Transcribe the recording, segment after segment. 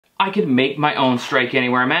I could make my own strike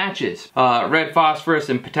anywhere matches. Red phosphorus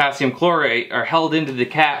and potassium chlorate are held into the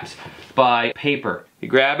caps by paper. You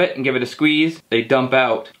grab it and give it a squeeze, they dump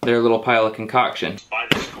out their little pile of concoction.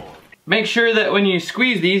 Make sure that when you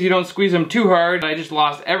squeeze these, you don't squeeze them too hard. I just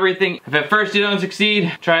lost everything. If at first you don't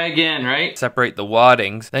succeed, try again, right? Separate the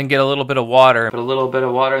waddings, then get a little bit of water. Put a little bit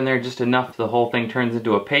of water in there, just enough so the whole thing turns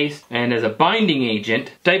into a paste. And as a binding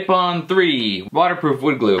agent, Type on 3 waterproof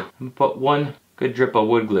wood glue. I'm gonna put 1 good drip of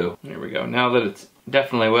wood glue. There we go. Now that it's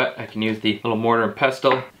definitely wet, I can use the little mortar and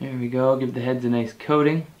pestle. There we go. Give the heads a nice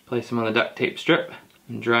coating. Place them on the duct tape strip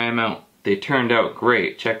and dry them out. They turned out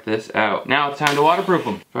great. Check this out. Now it's time to waterproof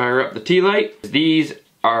them. Fire up the tea light. These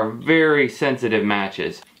are very sensitive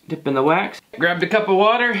matches. Dip in the wax. Grabbed a cup of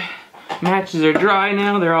water. Matches are dry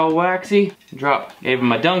now. They're all waxy. Gave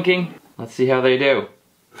them a dunking. Let's see how they do.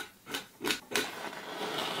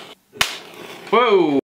 Whoa!